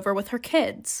coming over with her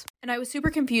kids. And I was super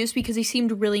confused because he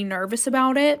seemed really nervous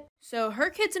about it. So her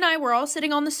kids and I were all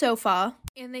sitting on the sofa,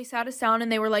 and they sat us down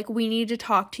and they were like, we need to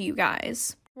talk to you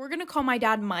guys. We're gonna call my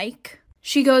dad Mike.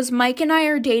 She goes, Mike and I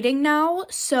are dating now,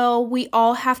 so we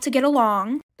all have to get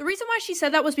along. The reason why she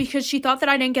said that was because she thought that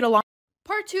I didn't get along.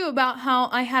 Part 2 about how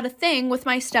I had a thing with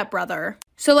my stepbrother.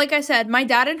 So like I said, my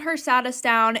dad and her sat us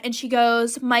down and she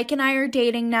goes, Mike and I are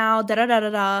dating now,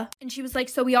 da-da-da-da-da. And she was like,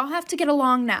 so we all have to get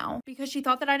along now. Because she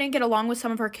thought that I didn't get along with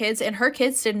some of her kids, and her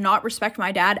kids did not respect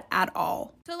my dad at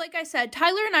all. So like I said,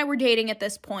 Tyler and I were dating at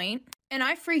this point. And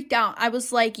I freaked out. I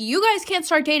was like, you guys can't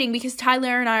start dating because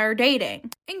Tyler and I are dating.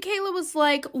 And Kayla was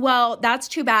like, well, that's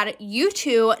too bad. You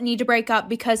two need to break up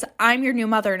because I'm your new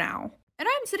mother now. And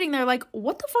I'm sitting there like,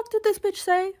 what the fuck did this bitch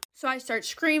say? So I start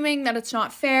screaming that it's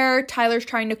not fair. Tyler's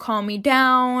trying to calm me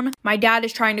down. My dad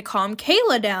is trying to calm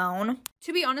Kayla down.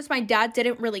 To be honest, my dad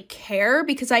didn't really care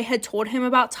because I had told him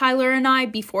about Tyler and I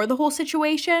before the whole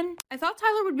situation. I thought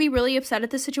Tyler would be really upset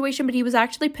at the situation, but he was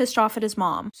actually pissed off at his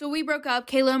mom. So we broke up.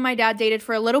 Kayla and my dad dated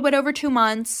for a little bit over 2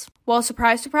 months. Well,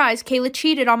 surprise, surprise, Kayla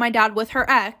cheated on my dad with her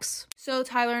ex. So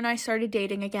Tyler and I started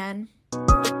dating again.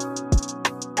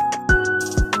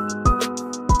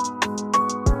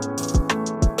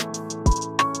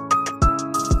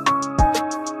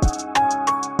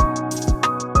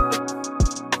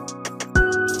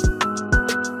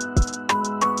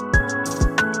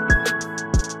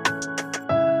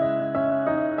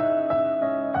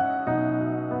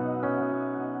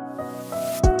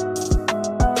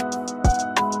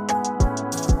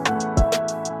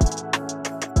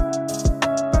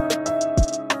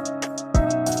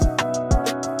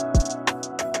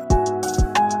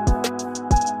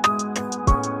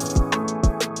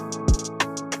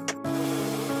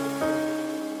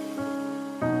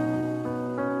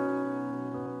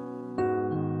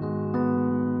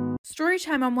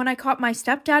 Storytime on when I caught my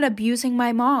stepdad abusing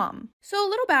my mom. So a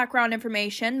little background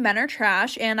information, men are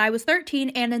trash, and I was 13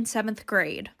 and in 7th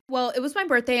grade. Well, it was my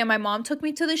birthday and my mom took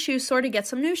me to the shoe store to get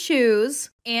some new shoes,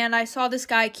 and I saw this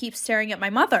guy keep staring at my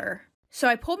mother. So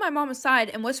I pulled my mom aside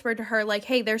and whispered to her like,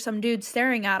 hey, there's some dude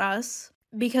staring at us,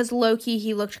 because low-key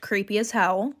he looked creepy as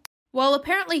hell. Well,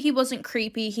 apparently he wasn't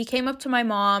creepy. He came up to my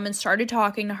mom and started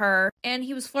talking to her, and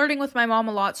he was flirting with my mom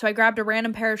a lot, so I grabbed a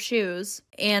random pair of shoes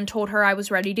and told her I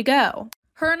was ready to go.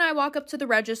 Her and I walk up to the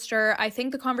register. I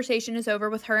think the conversation is over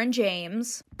with her and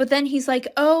James, but then he's like,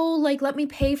 oh, like, let me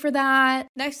pay for that.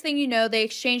 Next thing you know, they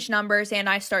exchange numbers and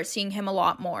I start seeing him a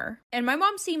lot more. And my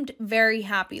mom seemed very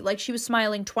happy, like she was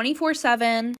smiling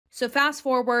 24/7. So fast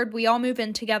forward, we all move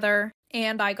in together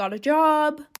and I got a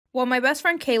job. Well, my best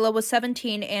friend Kayla was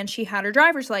 17 and she had her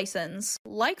driver's license.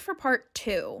 Like for part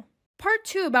 2. Part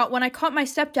 2 about when I caught my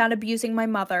stepdad abusing my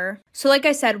mother. So like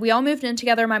I said, we all moved in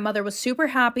together. My mother was super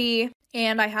happy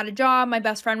and I had a job. My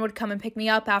best friend would come and pick me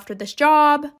up after this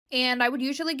job, and I would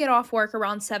usually get off work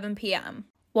around 7 p.m.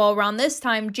 Well, around this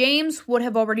time, James would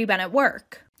have already been at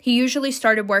work. He usually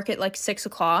started work at like 6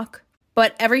 o'clock,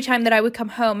 but every time that I would come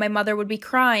home, my mother would be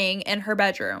crying in her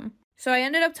bedroom. So I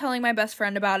ended up telling my best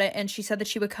friend about it, and she said that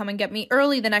she would come and get me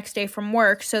early the next day from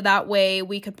work so that way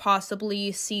we could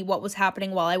possibly see what was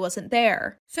happening while I wasn't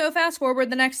there. So fast forward,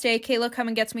 the next day, Kayla come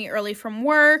and gets me early from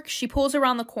work. She pulls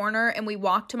around the corner and we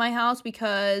walk to my house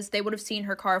because they would have seen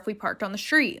her car if we parked on the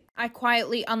street. I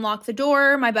quietly unlock the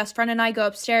door. My best friend and I go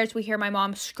upstairs. We hear my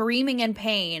mom screaming in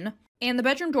pain, and the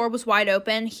bedroom door was wide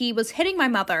open. He was hitting my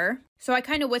mother. So I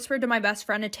kind of whispered to my best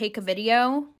friend to take a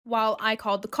video while I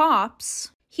called the cops.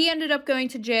 He ended up going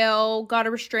to jail, got a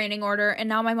restraining order, and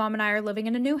now my mom and I are living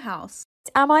in a new house.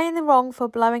 Am I in the wrong for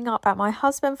blowing up at my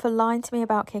husband for lying to me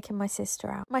about kicking my sister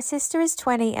out? My sister is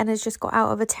 20 and has just got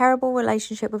out of a terrible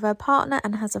relationship with her partner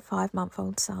and has a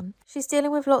 5-month-old son. She's dealing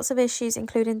with lots of issues,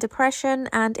 including depression,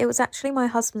 and it was actually my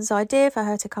husband's idea for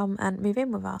her to come and move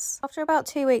in with us. After about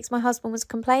 2 weeks, my husband was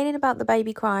complaining about the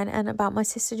baby crying and about my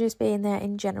sister just being there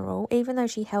in general, even though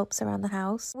she helps around the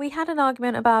house. We had an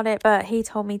argument about it, but he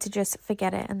told me to just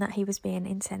forget it and that he was being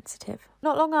insensitive.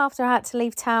 Not long after, I had to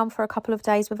leave town for a couple of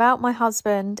days without my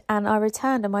husband, and I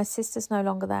returned and my sister's no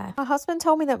longer there. My husband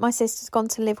told me that my sister's gone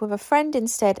to live with a friend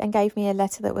instead and gave me a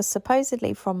letter that was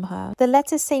supposedly from her. The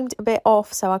letter seemed a bit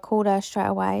off, so I called her straight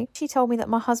away. She told me that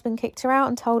my husband kicked her out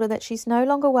and told her that she's no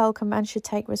longer welcome and should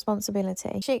take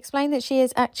responsibility. She explained that she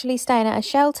is actually staying at a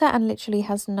shelter and literally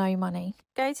has no money.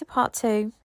 Go to part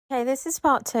 2. Okay, this is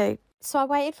part 2. So I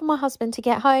waited for my husband to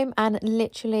get home and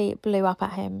literally blew up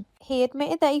at him. He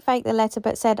admitted that he faked the letter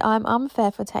but said I'm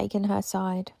unfair for taking her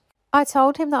side. I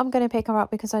told him that I'm going to pick her up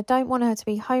because I don't want her to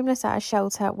be homeless at a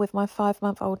shelter with my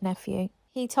 5-month-old nephew.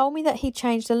 He told me that he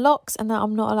changed the locks and that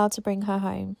I'm not allowed to bring her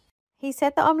home. He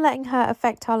said that I'm letting her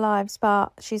affect our lives,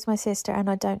 but she's my sister and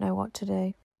I don't know what to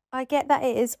do. I get that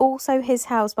it is also his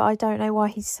house, but I don't know why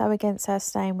he's so against her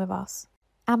staying with us.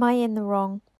 Am I in the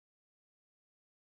wrong?